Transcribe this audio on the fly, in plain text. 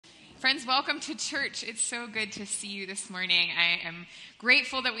Friends, welcome to church. It's so good to see you this morning. I am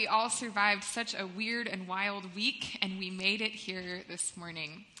grateful that we all survived such a weird and wild week, and we made it here this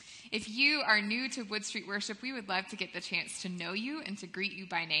morning. If you are new to Wood Street Worship, we would love to get the chance to know you and to greet you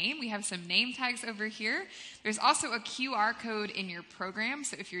by name. We have some name tags over here. There's also a QR code in your program,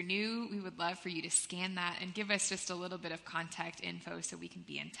 so if you're new, we would love for you to scan that and give us just a little bit of contact info so we can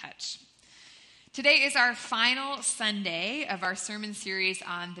be in touch. Today is our final Sunday of our sermon series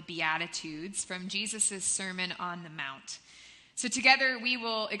on the Beatitudes from Jesus' Sermon on the Mount. So together we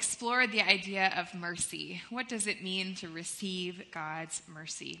will explore the idea of mercy. What does it mean to receive God's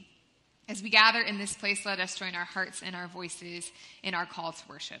mercy? As we gather in this place, let us join our hearts and our voices in our call to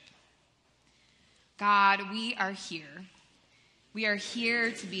worship. God, we are here. We are here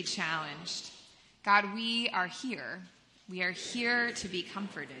to be challenged. God, we are here. We are here to be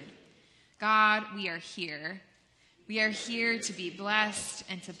comforted. God, we are here. We are here to be blessed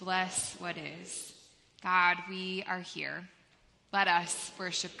and to bless what is. God, we are here. Let us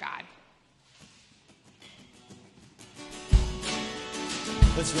worship God.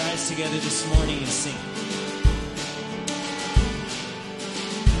 Let's rise together this morning and sing.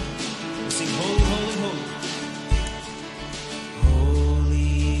 We'll sing holy, holy, holy. Holy,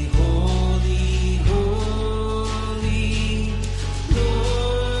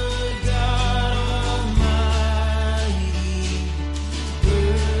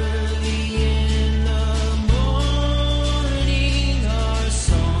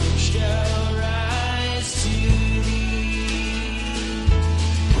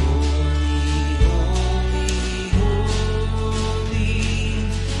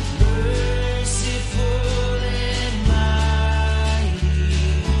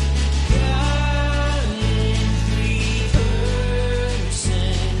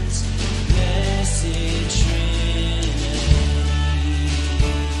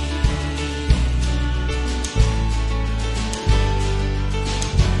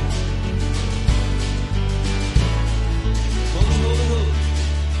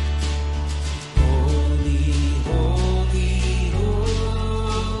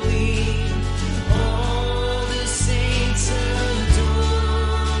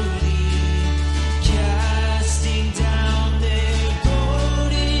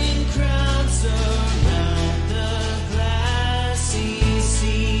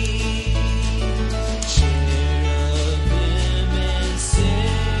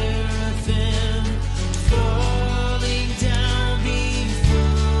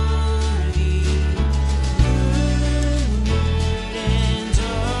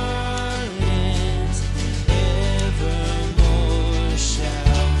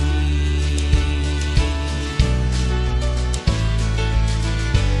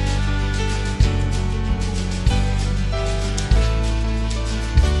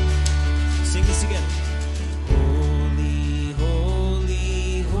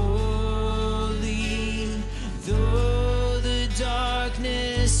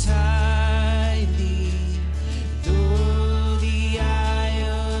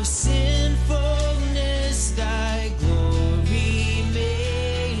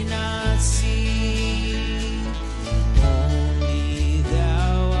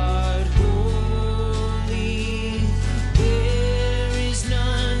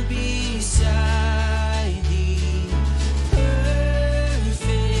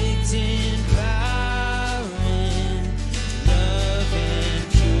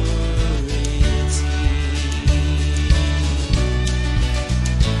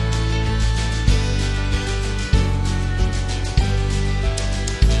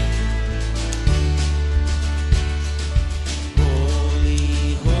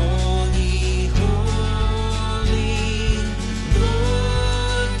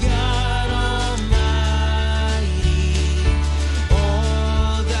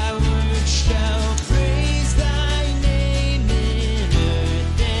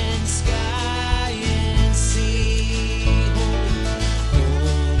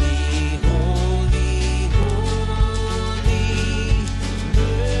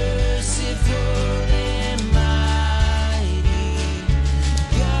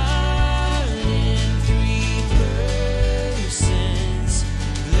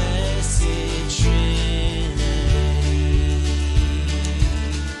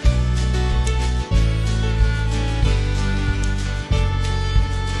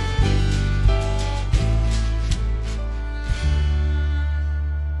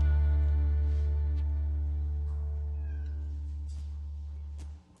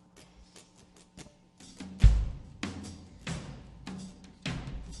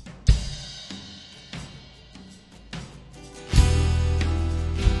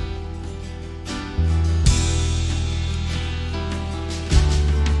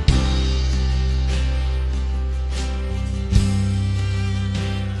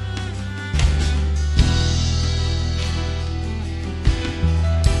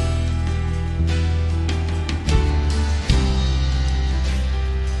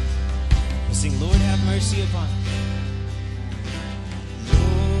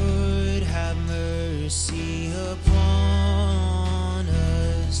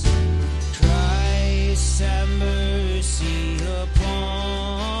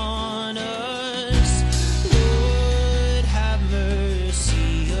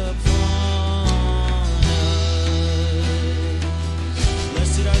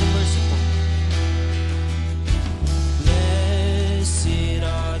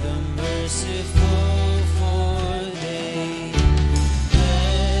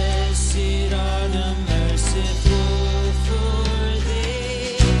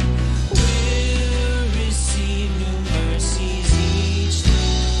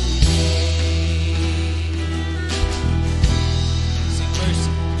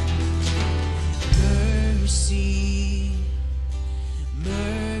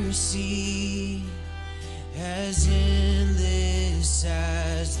 mercy as endless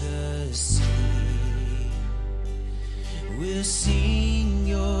as the sea. We'll sing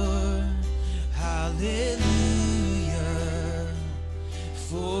your hallelujah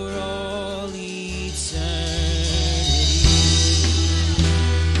for all eternity.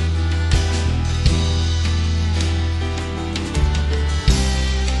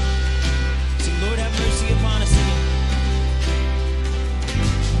 Sing, Lord, have mercy upon us. Sing it.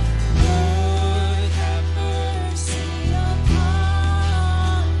 Lord, have mercy upon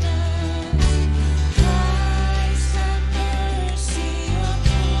us. Christ, have mercy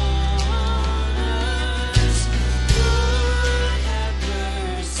upon us. Lord, have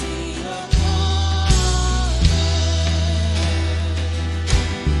mercy upon us.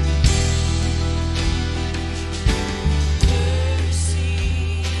 Mercy,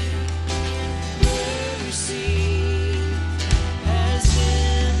 as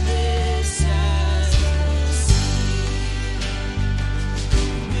endless as the sea.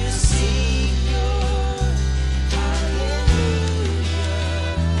 We'll sing your hallelujah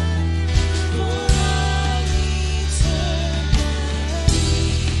for all eternity.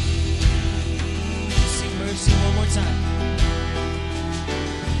 Sing mercy one more time.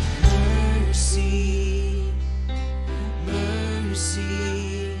 Mercy,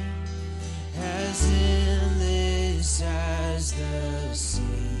 as endless as the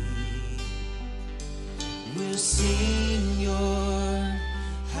sea. We'll sing your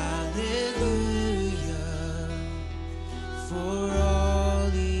hallelujah for all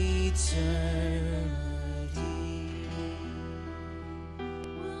eternity.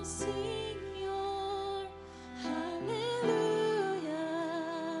 We'll sing your hallelujah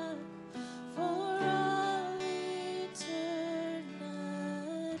for all eternity.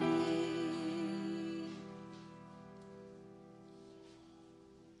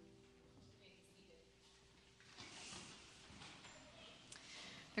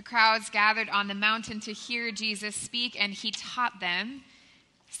 The crowds gathered on the mountain to hear Jesus speak, and he taught them,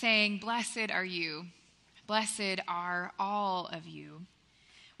 saying, "Blessed are you. Blessed are all of you."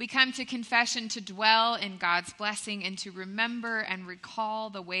 We come to confession to dwell in God's blessing and to remember and recall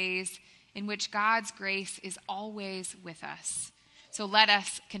the ways in which God's grace is always with us. So let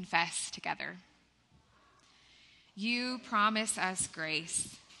us confess together. You promise us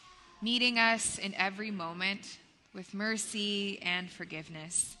grace, meeting us in every moment with mercy and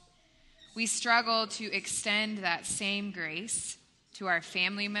forgiveness. We struggle to extend that same grace to our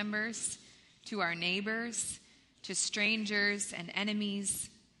family members, to our neighbors, to strangers and enemies,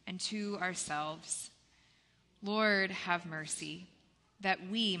 and to ourselves. Lord, have mercy, that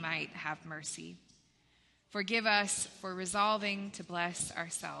we might have mercy. Forgive us for resolving to bless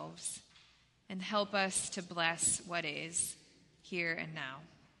ourselves, and help us to bless what is, here and now.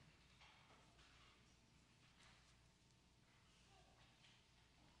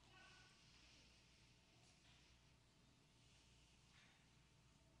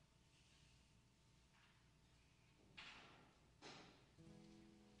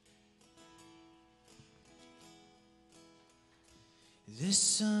 The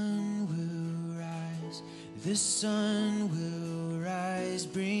sun will rise, the sun will rise,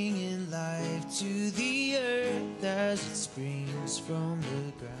 bringing life to the earth as it springs from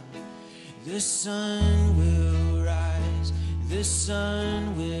the ground. The sun will rise, the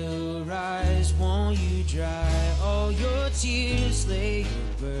sun will rise, won't you dry all your tears, lay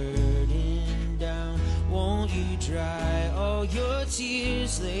your burden down. Won't you dry all your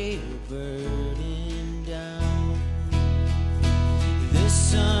tears, lay your burden down. The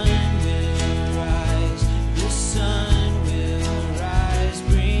sun will rise, the sun will rise,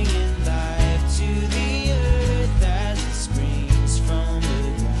 bringing life to the earth as it springs from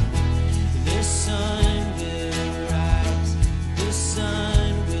the ground. The sun will rise, the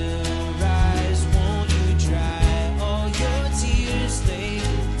sun will rise, won't you dry all your tears, lay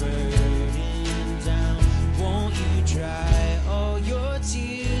your burden down. Won't you dry all your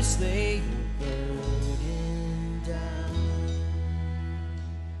tears, lay your burden down.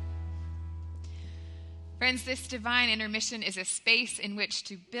 Friends, this divine intermission is a space in which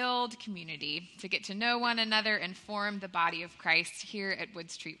to build community, to get to know one another and form the body of Christ here at Wood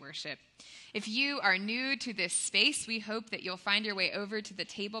Street Worship. If you are new to this space, we hope that you'll find your way over to the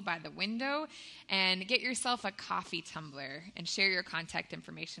table by the window and get yourself a coffee tumbler and share your contact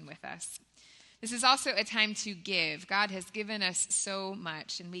information with us. This is also a time to give. God has given us so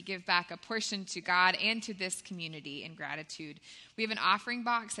much, and we give back a portion to God and to this community in gratitude. We have an offering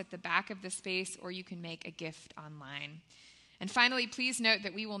box at the back of the space, or you can make a gift online. And finally, please note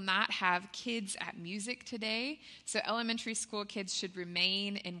that we will not have kids at music today, so elementary school kids should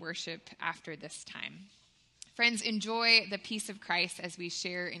remain in worship after this time. Friends, enjoy the peace of Christ as we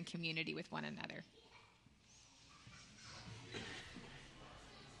share in community with one another.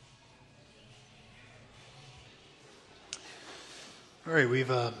 All right,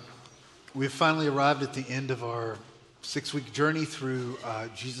 we've finally arrived at the end of our 6-week journey through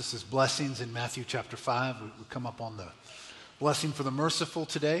Jesus' blessings in Matthew chapter 5. We come up on the blessing for the merciful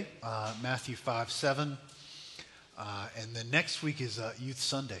today, Matthew 5:7. And then next week is Youth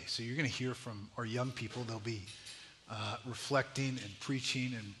Sunday. So you're going to hear from our young people. They'll be reflecting and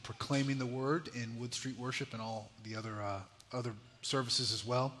preaching and proclaiming the word in Wood Street Worship and all the other services as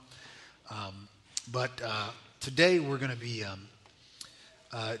well. But today we're going to be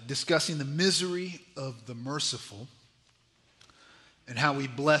discussing the misery of the merciful and how we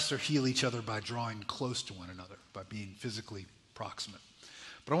bless or heal each other by drawing close to one another, by being physically proximate.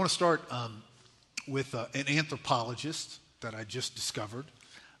 But I want to start with an anthropologist that I just discovered,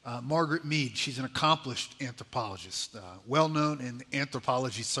 Margaret Mead. She's an accomplished anthropologist, well-known in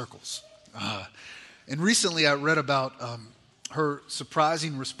anthropology circles. And recently I read about her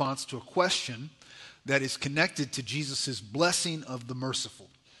surprising response to a question that is connected to Jesus' blessing of the merciful.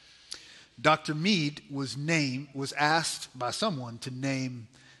 Dr. Mead was asked by someone to name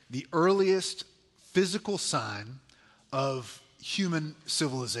the earliest physical sign of human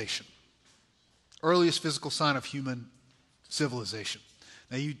civilization. Earliest physical sign of human civilization.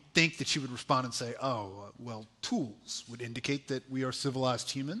 Now you'd think that she would respond and say, well, tools would indicate that we are civilized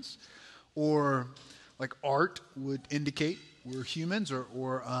humans, or like art would indicate we're humans,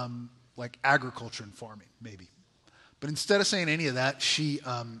 or like agriculture and farming, maybe. But instead of saying any of that, she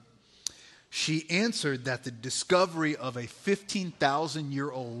answered that the discovery of a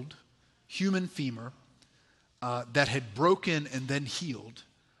 15,000-year-old human femur that had broken and then healed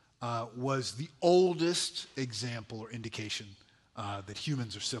was the oldest example or indication that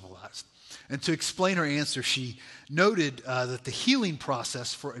humans are civilized. And to explain her answer, she noted that the healing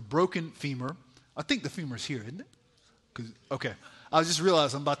process for a broken femur, I think the femur's here, isn't it? Okay. I just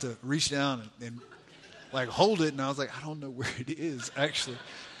realized I'm about to reach down and like hold it, and I was like, I don't know where it is, actually.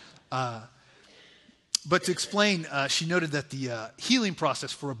 But to explain, she noted that the healing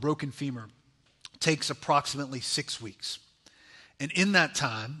process for a broken femur takes approximately 6 weeks. And in that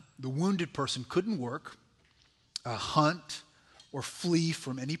time, the wounded person couldn't work, hunt, or flee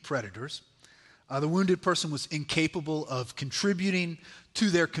from any predators. The wounded person was incapable of contributing to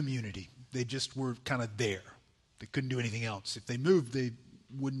their community. They just were kind of there. They couldn't do anything else. If they moved, they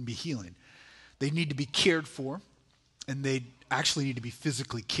wouldn't be healing. They need to be cared for, and they actually need to be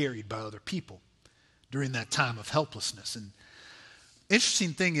physically carried by other people during that time of helplessness. And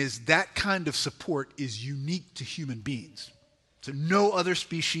interesting thing is that kind of support is unique to human beings. So no other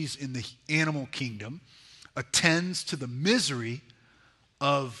species in the animal kingdom attends to the misery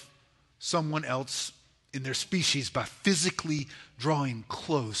of someone else in their species by physically drawing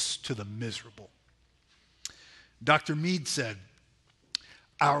close to the miserable. Dr. Mead said,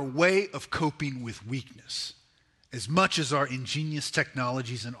 our way of coping with weakness, as much as our ingenious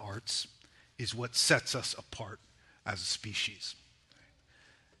technologies and arts, is what sets us apart as a species.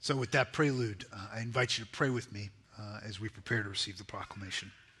 So with that prelude, I invite you to pray with me as we prepare to receive the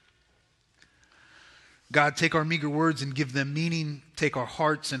proclamation. God, take our meager words and give them meaning. Take our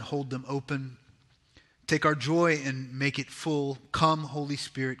hearts and hold them open. Take our joy and make it full. Come, Holy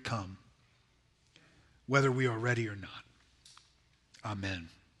Spirit, come, whether we are ready or not. Amen.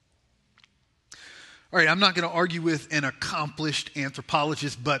 All right, I'm not going to argue with an accomplished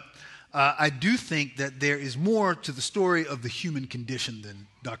anthropologist, but I do think that there is more to the story of the human condition than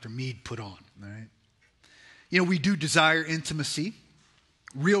Dr. Mead put on. All right? You know, we do desire intimacy,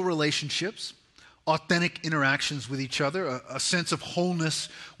 real relationships, authentic interactions with each other, a sense of wholeness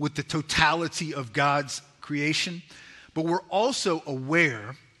with the totality of God's creation. But we're also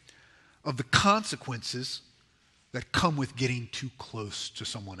aware of the consequences that come with getting too close to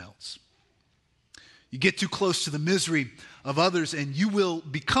someone else. You get too close to the misery of others and you will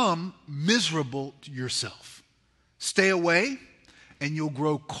become miserable yourself. Stay away and you'll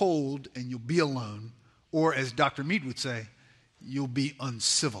grow cold and you'll be alone. Or as Dr. Mead would say, you'll be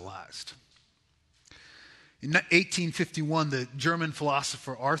uncivilized. In 1851, the German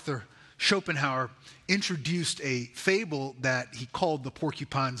philosopher Arthur Schopenhauer introduced a fable that he called the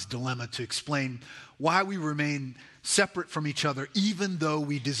porcupine's dilemma to explain why we remain separate from each other even though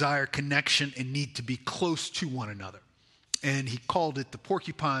we desire connection and need to be close to one another. And he called it the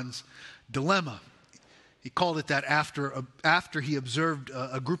porcupine's dilemma. He called it that after he observed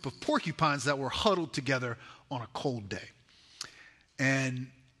a group of porcupines that were huddled together on a cold day. And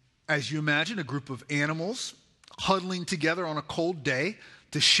as you imagine, a group of animals huddling together on a cold day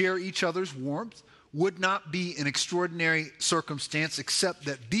to share each other's warmth would not be an extraordinary circumstance, except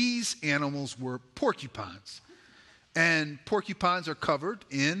that these animals were porcupines. And porcupines are covered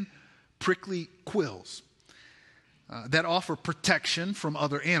in prickly quills that offer protection from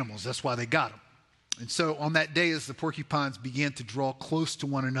other animals. That's why they got them. And so on that day, as the porcupines began to draw close to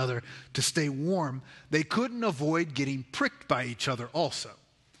one another to stay warm, they couldn't avoid getting pricked by each other also.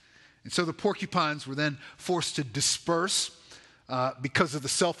 And so the porcupines were then forced to disperse because of the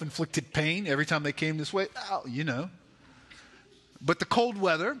self-inflicted pain every time they came this way. Ow, you know. But the cold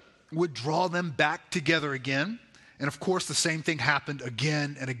weather would draw them back together again. And of course, the same thing happened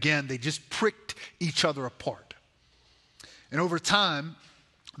again and again. They just pricked each other apart. And over time,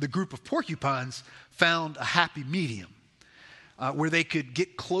 the group of porcupines found a happy medium where they could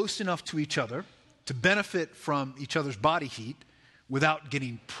get close enough to each other to benefit from each other's body heat without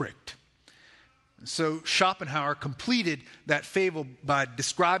getting pricked. So Schopenhauer completed that fable by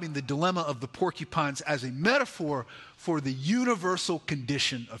describing the dilemma of the porcupines as a metaphor for the universal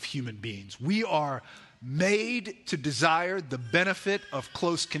condition of human beings. We are made to desire the benefit of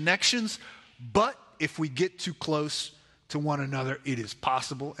close connections, but if we get too close to one another, it is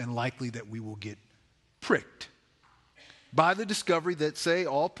possible and likely that we will get pricked by the discovery that, say,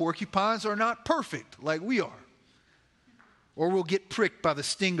 all porcupines are not perfect like we are. Or we'll get pricked by the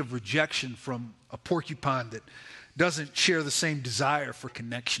sting of rejection from a porcupine that doesn't share the same desire for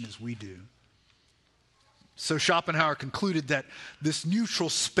connection as we do. So Schopenhauer concluded that this neutral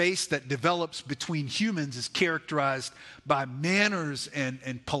space that develops between humans is characterized by manners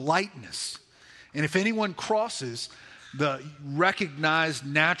and politeness. And if anyone crosses the recognized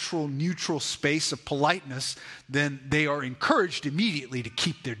natural neutral space of politeness, then they are encouraged immediately to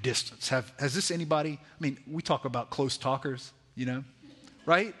keep their distance. Has this anybody, I mean, we talk about close talkers, you know,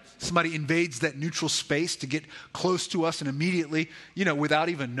 right? Somebody invades that neutral space to get close to us, and immediately, you know, without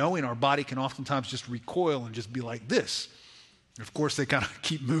even knowing, our body can oftentimes just recoil and just be like this. And of course, they kind of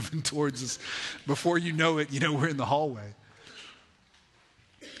keep moving towards us. Before you know it, you know, we're in the hallway.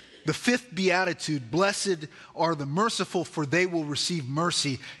 The fifth beatitude, blessed are the merciful, for they will receive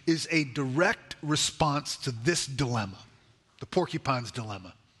mercy, is a direct response to this dilemma, the porcupine's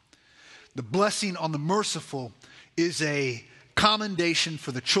dilemma. The blessing on the merciful is a commendation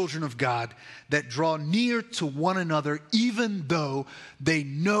for the children of God that draw near to one another even though they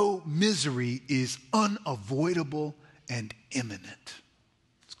know misery is unavoidable and imminent.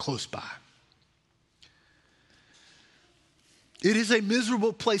 It's close by. It is a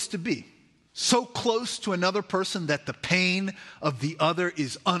miserable place to be, so close to another person that the pain of the other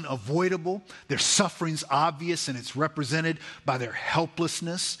is unavoidable. Their suffering's obvious and it's represented by their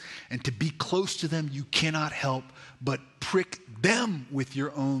helplessness. And to be close to them, you cannot help but prick them with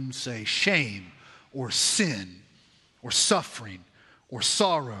your own, say, shame or sin or suffering or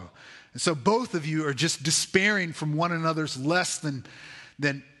sorrow. And so both of you are just despairing from one another's less than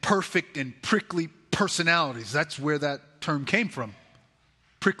perfect and prickly personalities. That's where that term came from,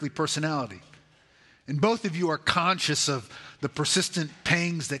 prickly personality. And both of you are conscious of the persistent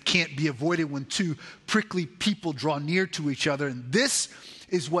pangs that can't be avoided when two prickly people draw near to each other. And this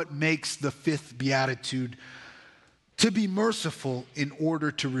is what makes the fifth beatitude, to be merciful in order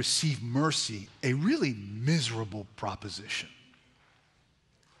to receive mercy, a really miserable proposition.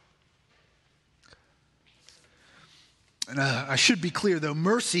 And I should be clear, though,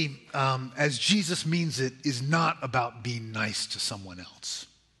 mercy, as Jesus means it, is not about being nice to someone else.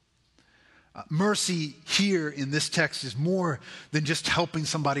 Mercy here in this text is more than just helping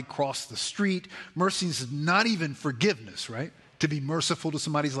somebody cross the street. Mercy is not even forgiveness, right? To be merciful to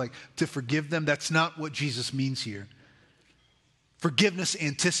somebody is like to forgive them. That's not what Jesus means here. Forgiveness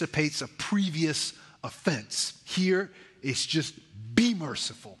anticipates a previous offense. Here, it's just be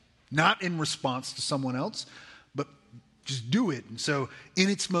merciful, not in response to someone else, but just do it. And so in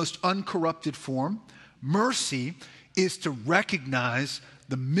its most uncorrupted form, mercy is to recognize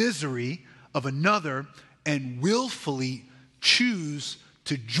the misery of another and willfully choose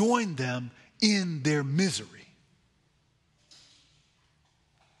to join them in their misery.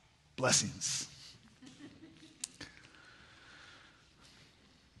 Blessings.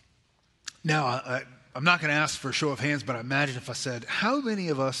 Now, I'm not going to ask for a show of hands, but I imagine if I said, how many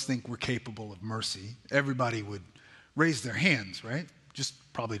of us think we're capable of mercy? Everybody would raise their hands, right? Just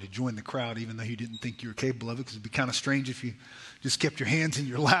probably to join the crowd, even though you didn't think you were capable of it, because it'd be kind of strange if you just kept your hands in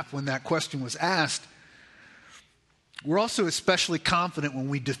your lap when that question was asked. We're also especially confident when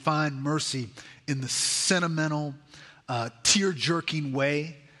we define mercy in the sentimental, tear-jerking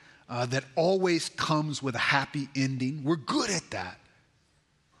way that always comes with a happy ending. We're good at that.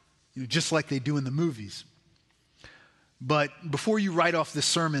 just like they do in the movies. But before you write off this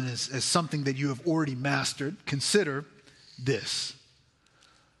sermon as something that you have already mastered, consider this.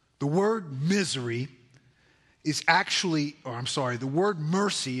 The word misery is actually, the word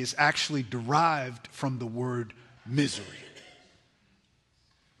mercy is actually derived from the word misery.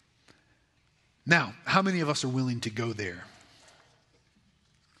 Now, how many of us are willing to go there?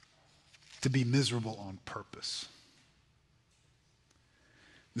 To be miserable on purpose.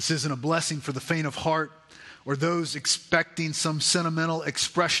 This isn't a blessing for the faint of heart or those expecting some sentimental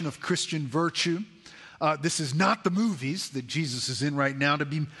expression of Christian virtue. This is not the movies that Jesus is in right now. To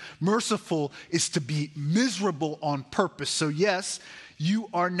be merciful is to be miserable on purpose. So yes, you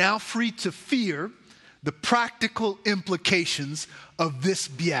are now free to fear the practical implications of this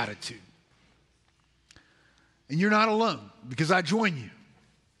beatitude. And you're not alone, because I join you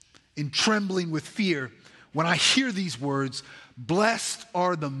in trembling with fear when I hear these words, "Blessed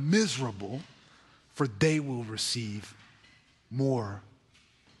are the miserable, for they will receive more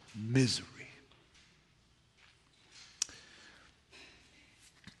misery."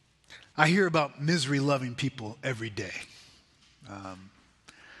 I hear about misery-loving people every day.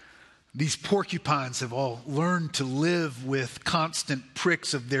 These porcupines have all learned to live with constant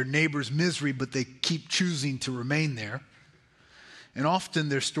pricks of their neighbor's misery, but they keep choosing to remain there. And often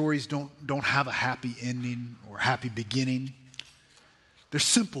their stories don't have a happy ending or happy beginning. They're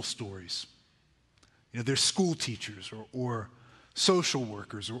simple stories. They're school teachers or social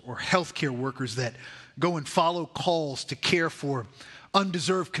workers or healthcare workers that go and follow calls to care for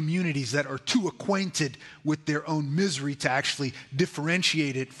undeserved communities that are too acquainted with their own misery to actually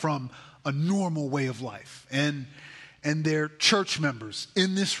differentiate it from a normal way of life. And they're church members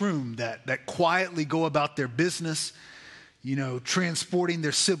in this room that quietly go about their business, transporting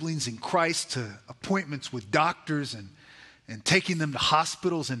their siblings in Christ to appointments with doctors and taking them to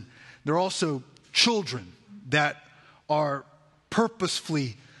hospitals. And they're also children that are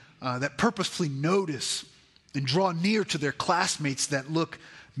purposefully notice and draw near to their classmates that look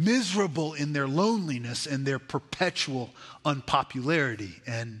miserable in their loneliness and their perpetual unpopularity.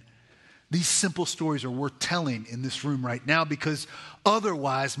 And these simple stories are worth telling in this room right now, because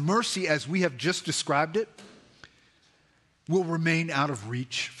otherwise, mercy, as we have just described it, will remain out of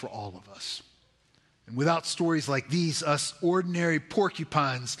reach for all of us. And without stories like these, us ordinary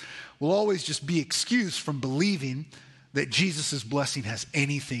porcupines will always just be excused from believing that Jesus' blessing has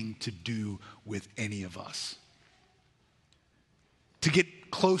anything to do with any of us. To get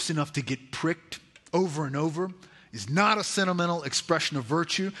close enough to get pricked over and over is not a sentimental expression of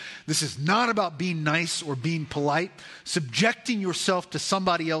virtue. This is not about being nice or being polite. Subjecting yourself to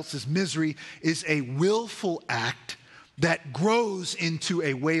somebody else's misery is a willful act that grows into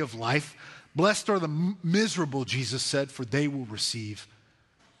a way of life. Blessed are the miserable, Jesus said, for they will receive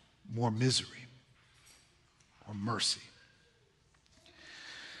more misery or mercy.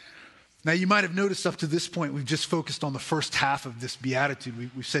 Now, you might have noticed up to this point, we've just focused on the first half of this beatitude.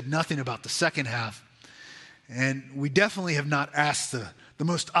 We've said nothing about the second half. And we definitely have not asked the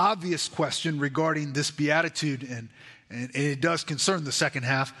most obvious question regarding this beatitude, and it does concern the second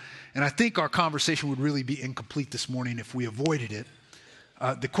half. And I think our conversation would really be incomplete this morning if we avoided it.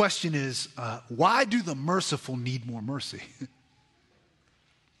 The question is, why do the merciful need more mercy?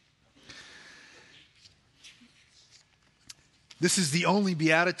 This is the only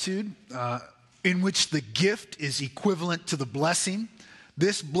beatitude in which the gift is equivalent to the blessing.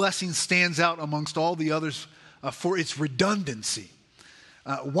 This blessing stands out amongst all the others for its redundancy.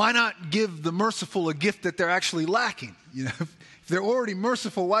 Why not give the merciful a gift that they're actually lacking? If they're already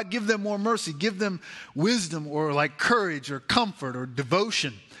merciful, why give them more mercy? Give them wisdom or like courage or comfort or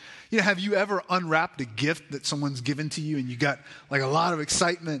devotion. Have you ever unwrapped a gift that someone's given to you and you got like a lot of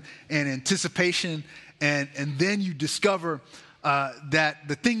excitement and anticipation, and then you discover that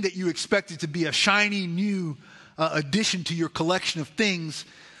the thing that you expected to be a shiny new addition to your collection of things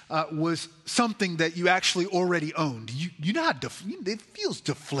was something that you actually already owned. You know how it feels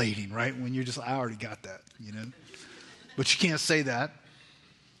deflating, right? When you're just, I already got that, But you can't say that.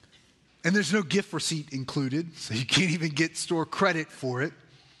 And there's no gift receipt included, so you can't even get store credit for it.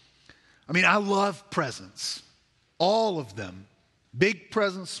 I mean, I love presents. All of them. Big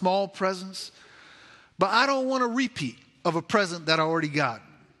presents, small presents. But I don't want a repeat of a present that I already got.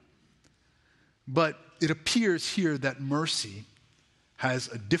 But it appears here that mercy has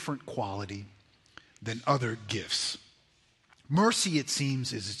a different quality than other gifts. Mercy, it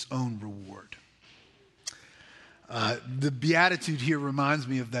seems, is its own reward. The beatitude here reminds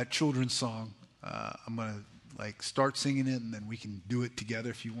me of that children's song. I'm going to start singing it, and then we can do it together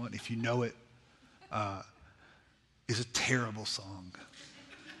if you want. If you know it, it's a terrible song.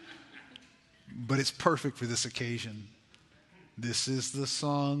 but it's perfect for this occasion. This is the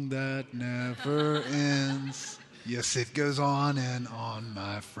song that never ends. Yes, it goes on and on,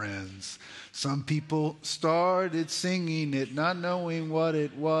 my friends. Some people started singing it, not knowing what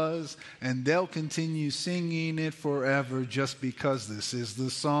it was, and they'll continue singing it forever just because this is the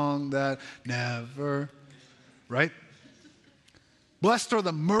song that never, right? Blessed are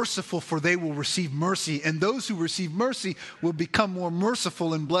the merciful, for they will receive mercy, and those who receive mercy will become more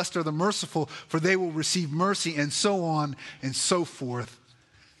merciful, and blessed are the merciful, for they will receive mercy, and so on and so forth,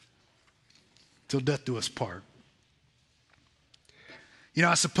 till death do us part. You know,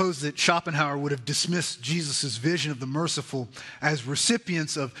 I suppose that Schopenhauer would have dismissed Jesus' vision of the merciful as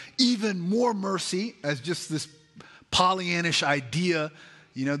recipients of even more mercy, as just this Pollyannish idea,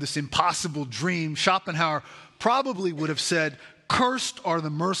 you know, this impossible dream. Schopenhauer probably would have said, "Cursed are the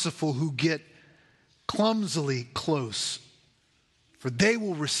merciful who get clumsily close, for they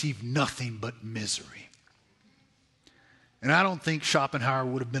will receive nothing but misery." And I don't think Schopenhauer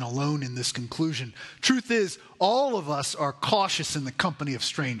would have been alone in this conclusion. Truth is, all of us are cautious in the company of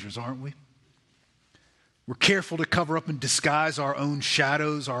strangers, aren't we? We're careful to cover up and disguise our own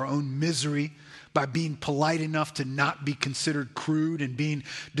shadows, our own misery, by being polite enough to not be considered crude and being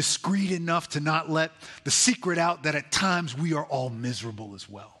discreet enough to not let the secret out that at times we are all miserable as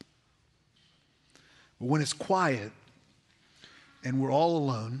well. But when it's quiet and we're all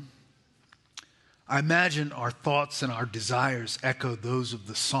alone, I imagine our thoughts and our desires echo those of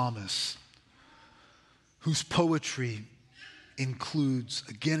the psalmist, whose poetry includes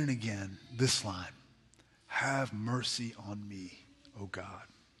again and again this line, "Have mercy on me, O God."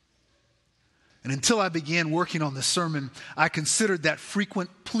 And until I began working on this sermon, I considered that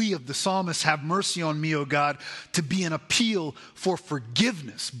frequent plea of the psalmist, "Have mercy on me, O God," to be an appeal for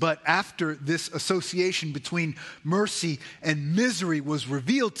forgiveness. But after this association between mercy and misery was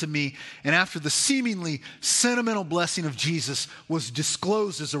revealed to me, and after the seemingly sentimental blessing of Jesus was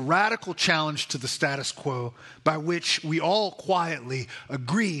disclosed as a radical challenge to the status quo, by which we all quietly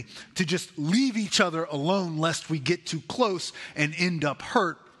agree to just leave each other alone lest we get too close and end up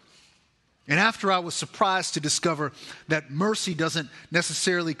hurt, and after I was surprised to discover that mercy doesn't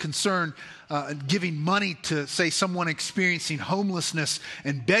necessarily concern giving money to, say, someone experiencing homelessness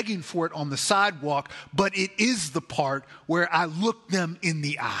and begging for it on the sidewalk, but it is the part where I look them in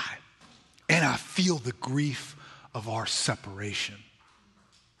the eye and I feel the grief of our separation.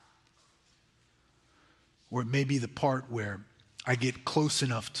 Or it may be the part where I get close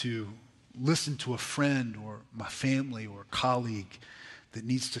enough to listen to a friend or my family or a colleague that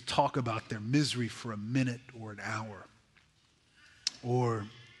needs to talk about their misery for a minute or an hour. Or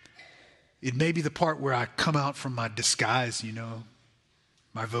it may be the part where I come out from my disguise, you know,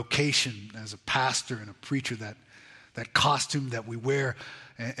 my vocation as a pastor and a preacher, that costume that we wear,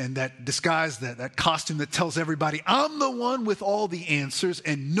 and that disguise, that costume that tells everybody, I'm the one with all the answers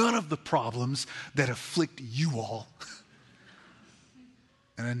and none of the problems that afflict you all.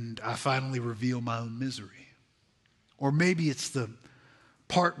 And I finally reveal my own misery. Or maybe it's the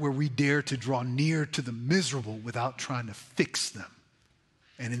part where we dare to draw near to the miserable without trying to fix them,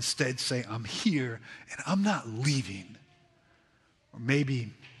 and instead say, I'm here and I'm not leaving. Or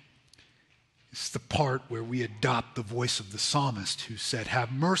maybe it's the part where we adopt the voice of the psalmist who said,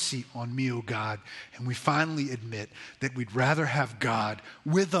 "Have mercy on me, O God," and we finally admit that we'd rather have God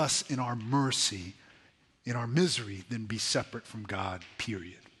with us in our mercy, in our misery, than be separate from God,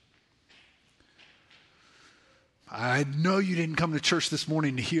 period. I know you didn't come to church this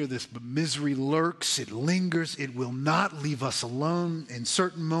morning to hear this, but misery lurks, it lingers, it will not leave us alone. In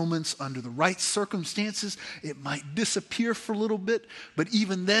certain moments, under the right circumstances, it might disappear for a little bit, but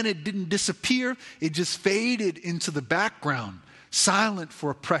even then it didn't disappear, it just faded into the background, silent for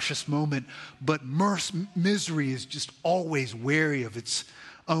a precious moment, but misery is just always wary of its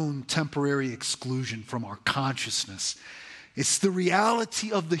own temporary exclusion from our consciousness. It's the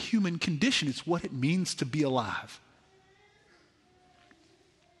reality of the human condition. It's what it means to be alive.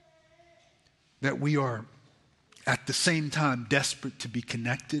 That we are at the same time desperate to be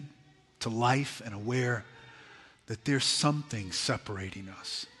connected to life and aware that there's something separating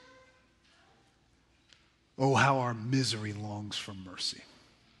us. Oh, how our misery longs for mercy.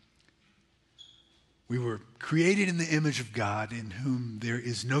 We were created in the image of God, in whom there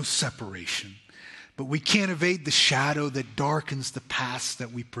is no separation. But we can't evade the shadow that darkens the past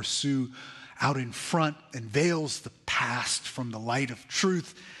that we pursue out in front and veils the past from the light of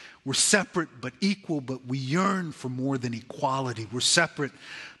truth. We're separate but equal, but we yearn for more than equality. We're separate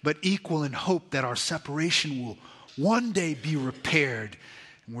but equal in hope that our separation will one day be repaired.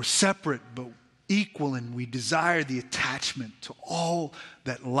 And we're separate but equal, and we desire the attachment to all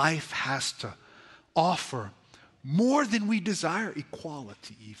that life has to offer more than we desire,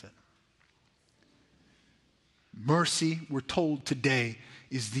 equality even. Mercy, we're told today,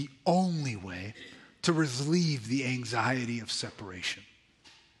 is the only way to relieve the anxiety of separation.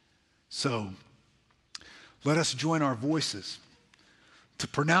 So, let us join our voices to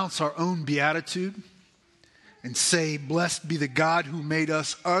pronounce our own beatitude and say, "Blessed be the God who made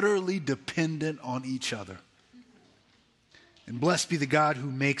us utterly dependent on each other. And blessed be the God who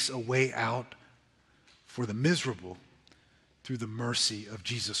makes a way out for the miserable through the mercy of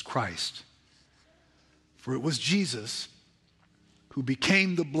Jesus Christ." For it was Jesus who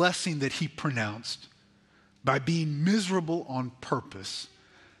became the blessing that he pronounced by being miserable on purpose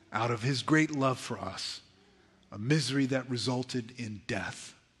out of his great love for us, a misery that resulted in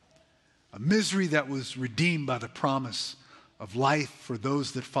death, a misery that was redeemed by the promise of life for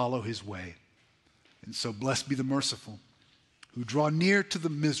those that follow his way. And so blessed be the merciful who draw near to the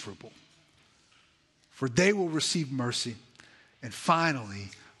miserable, for they will receive mercy and finally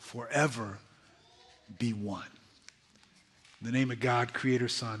forever be one. In the name of God, Creator,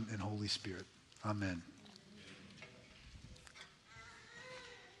 Son, and Holy Spirit. Amen.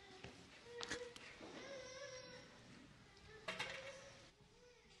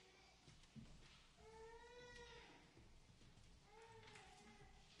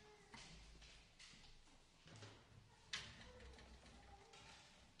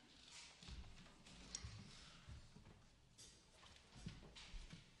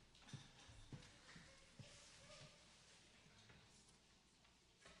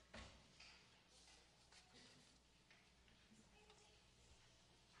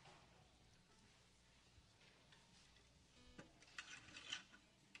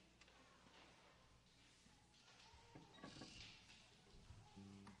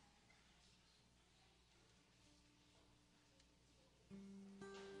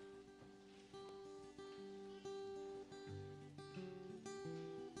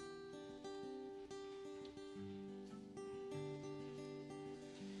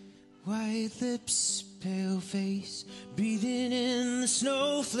 White lips, pale face, breathing in the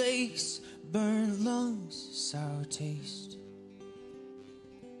snowflakes, burnt lungs, sour taste.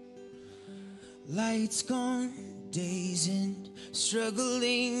 Lights gone, days end,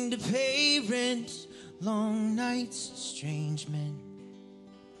 struggling to pay rent, long nights, strange men.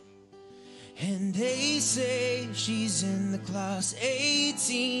 And they say she's in the class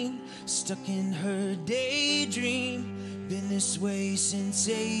 18, stuck in her daydream. Been this way since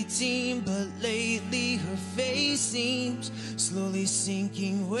 18, but lately her face seems slowly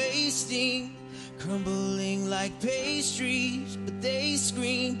sinking, wasting, crumbling like pastries. But they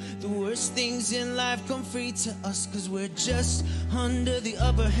scream the worst things in life come free to us, 'cause we're just under the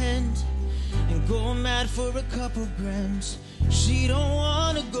upper hand and go mad for a couple grams. She don't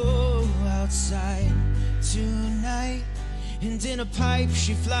wanna go outside tonight, and in a pipe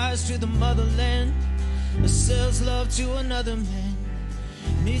she flies to the motherland, but sells love to another man.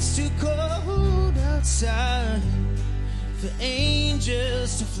 And it's too cold outside for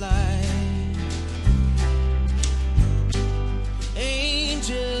angels to fly.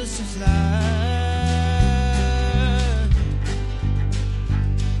 Angels to fly.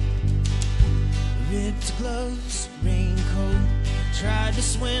 Ripped gloves, raincoat, tried to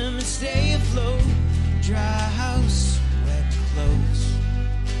swim and stay afloat. Dry house, wet clothes.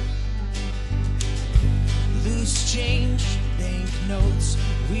 Loose change, banknotes,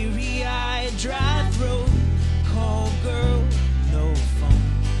 weary-eyed, dry throat. Call girl, no phone.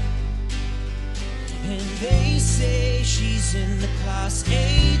 And they say she's in the class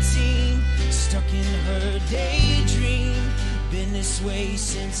 18, stuck in her daydream. Been this way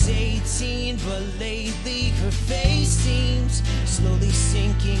since 18, but lately her face seems slowly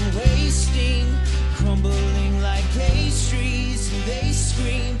sinking, wasting, crumbling like pastries. And they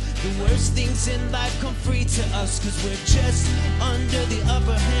scream the worst things in life come free to us, 'cause we're just under the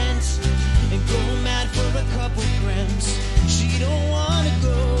upper hand and go mad for a couple grams. She don't wanna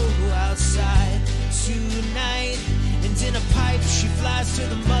go outside tonight, and in a pipe she flies to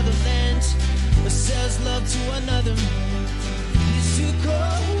the motherland, but sells love to another man. It's too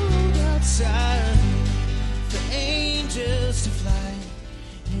cold outside for angels to fly.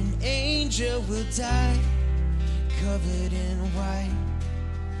 An angel will die covered in white,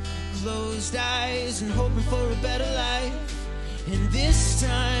 closed eyes and hoping for a better life. And this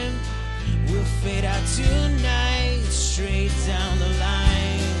time we'll fade out tonight, straight down the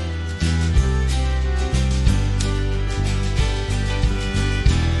line.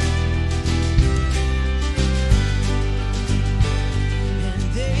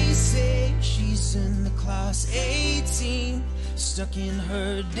 And they say in the class 18, stuck in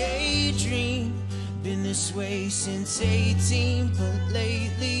her daydream. Been this way since 18, but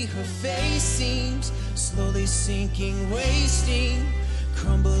lately her face seems slowly sinking, wasting,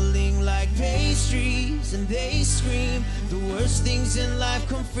 crumbling like pastries. And they scream the worst things in life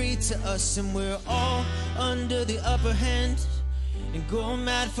come free to us, and we're all under the upper hand and go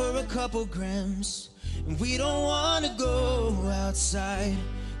mad for a couple grams. And we don't want to go outside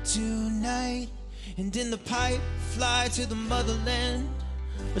tonight and in the pipe fly to the motherland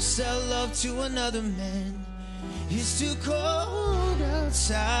or sell love to another man. It's too cold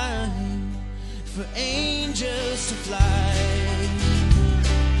outside for angels to fly.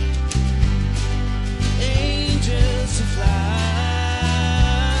 Angels to fly.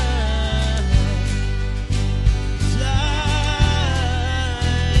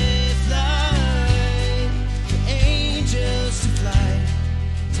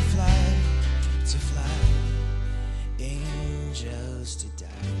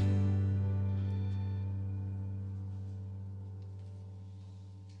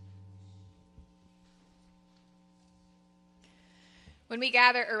 When we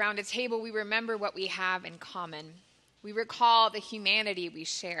gather around a table, we remember what we have in common. We recall the humanity we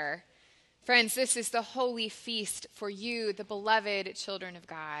share. Friends, this is the holy feast for you, the beloved children of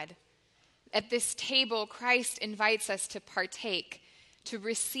God. At this table, Christ invites us to partake, to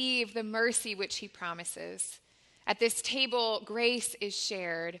receive the mercy which he promises. At this table, grace is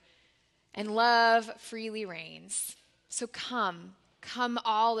shared, and love freely reigns. So come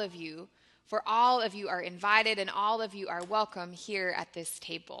all of you, for all of you are invited and all of you are welcome here at this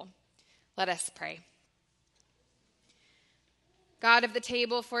table. Let us pray. God of the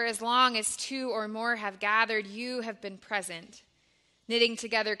table, for as long as two or more have gathered, you have been present, knitting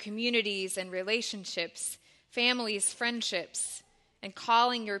together communities and relationships, families, friendships, and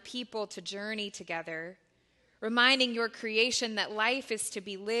calling your people to journey together, reminding your creation that life is to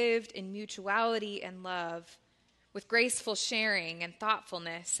be lived in mutuality and love, with graceful sharing and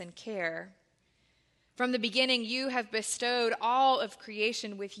thoughtfulness and care. From the beginning, you have bestowed all of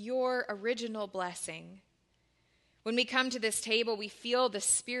creation with your original blessing. When we come to this table, we feel the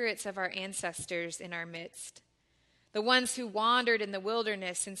spirits of our ancestors in our midst, the ones who wandered in the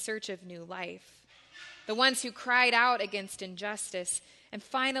wilderness in search of new life, the ones who cried out against injustice, and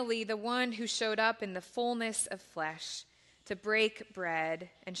finally, the one who showed up in the fullness of flesh to break bread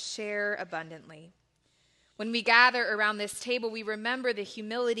and share abundantly. When we gather around this table, we remember the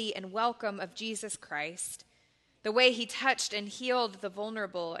humility and welcome of Jesus Christ, the way he touched and healed the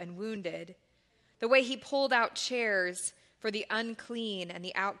vulnerable and wounded, the way he pulled out chairs for the unclean and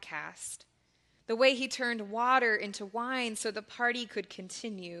the outcast, the way he turned water into wine so the party could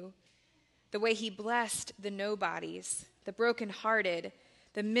continue, the way he blessed the nobodies, the brokenhearted,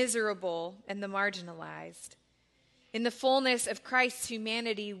 the miserable, and the marginalized. In the fullness of Christ's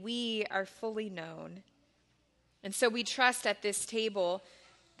humanity, we are fully known. And so we trust at this table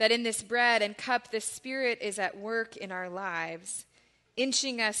that in this bread and cup, the Spirit is at work in our lives,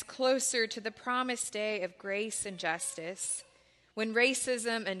 inching us closer to the promised day of grace and justice, when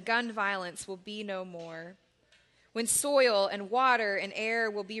racism and gun violence will be no more, when soil and water and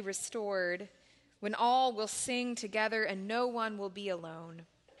air will be restored, when all will sing together and no one will be alone.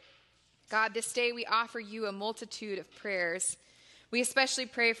 God, this day we offer you a multitude of prayers. We especially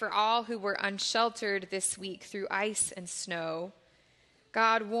pray for all who were unsheltered this week through ice and snow.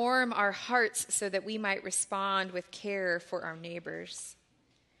 God, warm our hearts so that we might respond with care for our neighbors.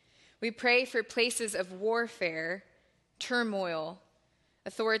 We pray for places of warfare, turmoil,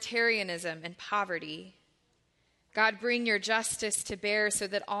 authoritarianism, and poverty. God, bring your justice to bear so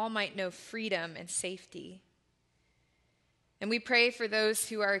that all might know freedom and safety. And we pray for those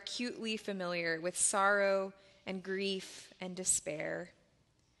who are acutely familiar with sorrow and grief and despair.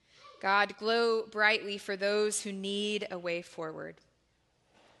 God, glow brightly for those who need a way forward.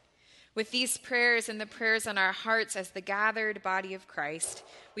 With these prayers and the prayers on our hearts as the gathered body of Christ,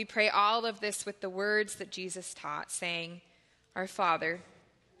 we pray all of this with the words that Jesus taught, saying, Our Father,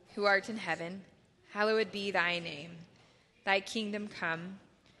 who art in heaven, hallowed be thy name. Thy kingdom come,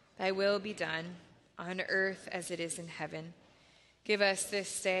 thy will be done, on earth as it is in heaven. Give us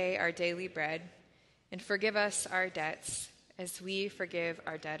this day our daily bread, and forgive us our debts, as we forgive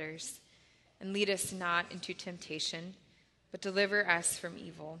our debtors. And lead us not into temptation, but deliver us from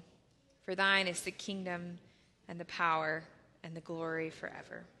evil. For thine is the kingdom, and the power, and the glory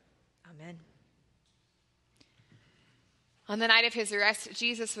forever. Amen. On the night of his arrest,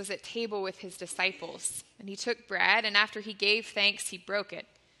 Jesus was at table with his disciples, and he took bread, and after he gave thanks, he broke it,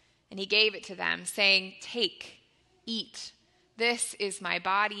 and he gave it to them, saying, Take, eat. This is my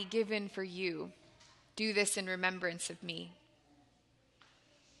body given for you. Do this in remembrance of me.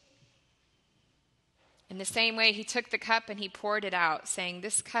 In the same way, he took the cup and he poured it out, saying,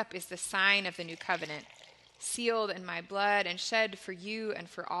 "This cup is the sign of the new covenant, sealed in my blood and shed for you and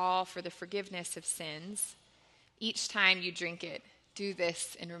for all for the forgiveness of sins. Each time you drink it, do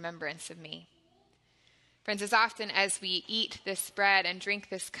this in remembrance of me." Friends, as often as we eat this bread and drink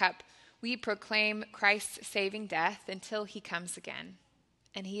this cup, we proclaim Christ's saving death until he comes again.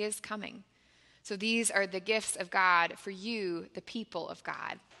 And he is coming. So these are the gifts of God for you, the people of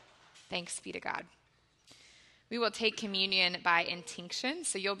God. Thanks be to God. We will take communion by intinction,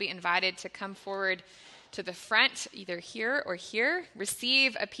 so you'll be invited to come forward to the front, either here or here.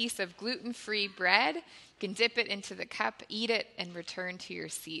 Receive a piece of gluten-free bread. You can dip it into the cup, eat it, and return to your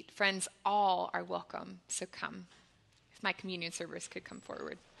seat. Friends, all are welcome, so come. If my communion servers could come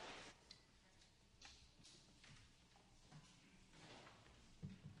forward.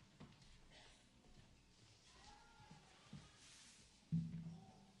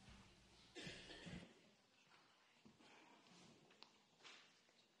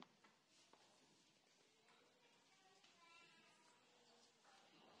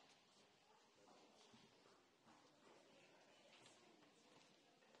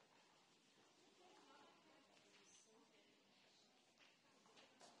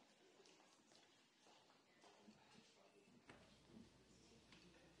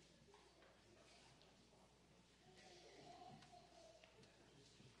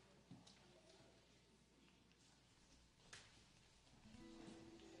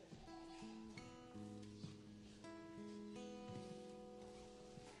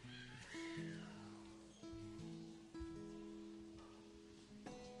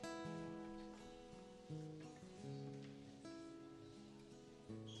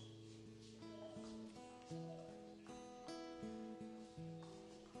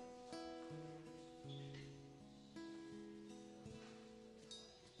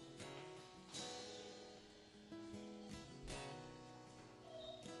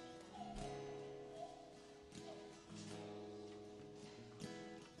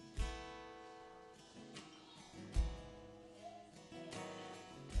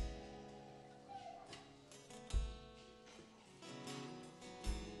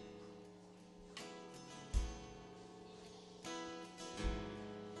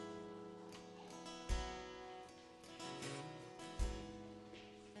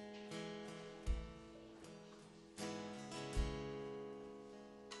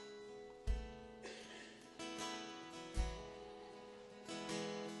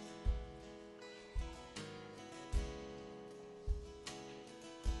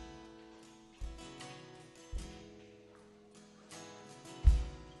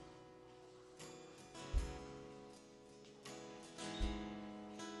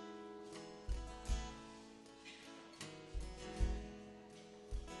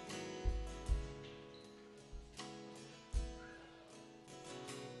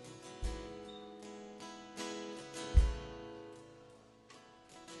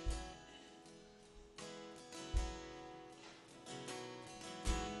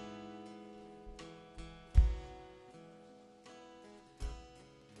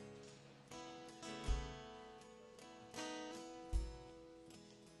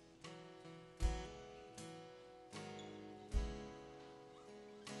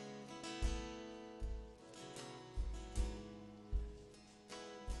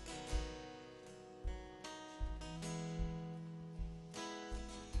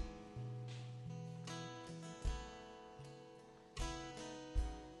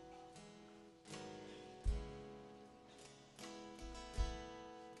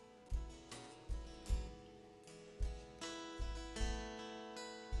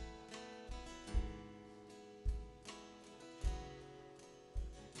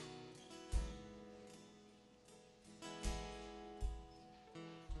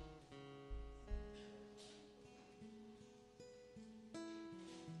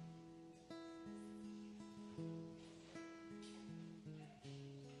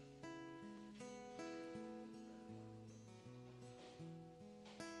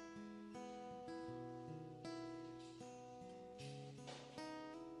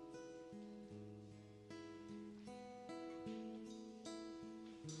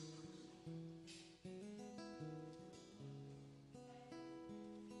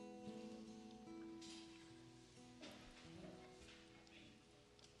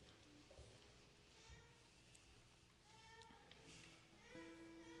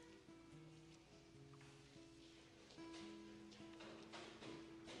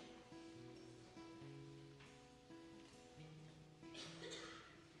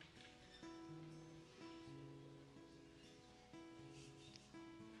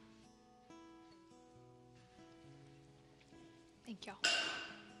 Thank y'all.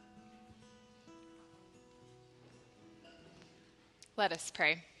 Let us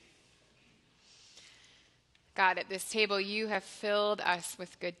pray. God, at this table, you have filled us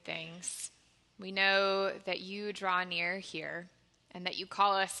with good things. We know that you draw near here and that you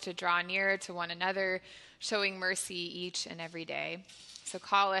call us to draw near to one another, showing mercy each and every day. So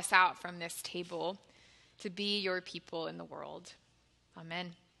call us out from this table to be your people in the world.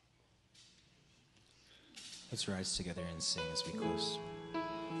 Amen. Let's rise together and sing as we close.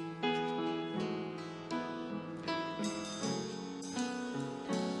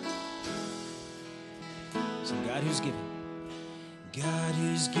 So God who's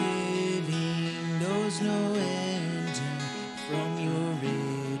giving knows no ending from your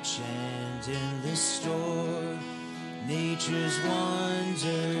rich and endless store. Nature's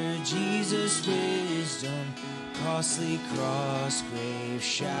wonder, Jesus' wisdom, costly cross, grave,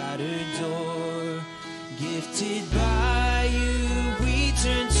 shattered door. Gifted by you, we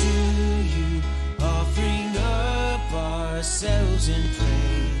turn to you, offering up ourselves in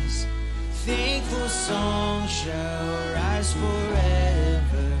praise. Thankful song shall rise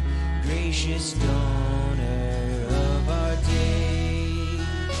forever, gracious donor of our days.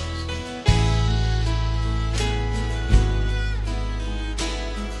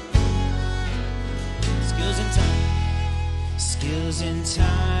 Skills in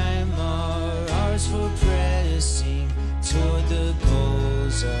time are ours for pressing toward the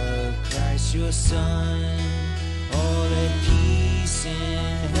goals of Christ your Son. All at peace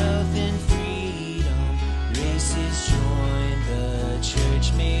and health and freedom, races join, the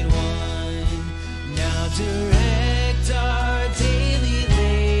church made one. Now direct our daily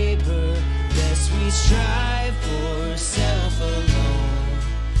labor, lest we strive for self alone.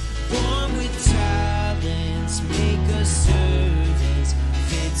 Born with talents, make us servants,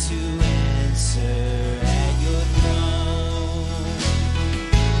 fit to answer at your throne.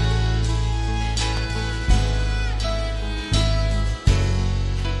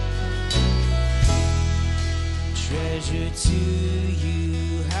 Treasure to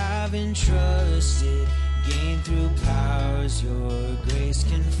you have entrusted, gained through powers your grace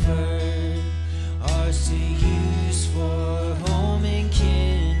conferred, ours to use for home and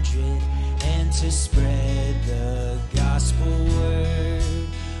kindred, and to spread the gospel word.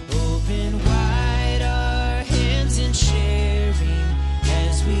 Open wide our hands in sharing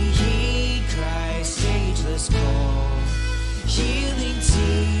as we heed Christ's ageless call. Healing,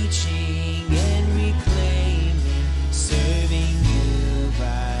 teaching, and reclaiming, serving you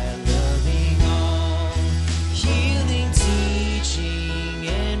by loving all. Healing, teaching,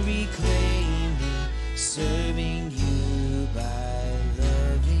 and reclaiming, serving you by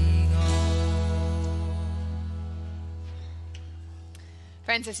loving all.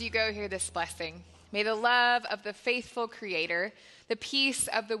 Friends, as you go hear this blessing, may the love of the faithful Creator, the peace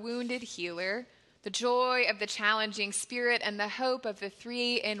of the wounded healer, the joy of the challenging Spirit, and the hope of the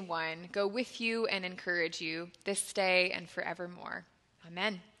three-in-one go with you and encourage you this day and forevermore.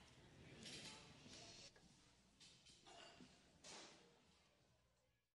 Amen.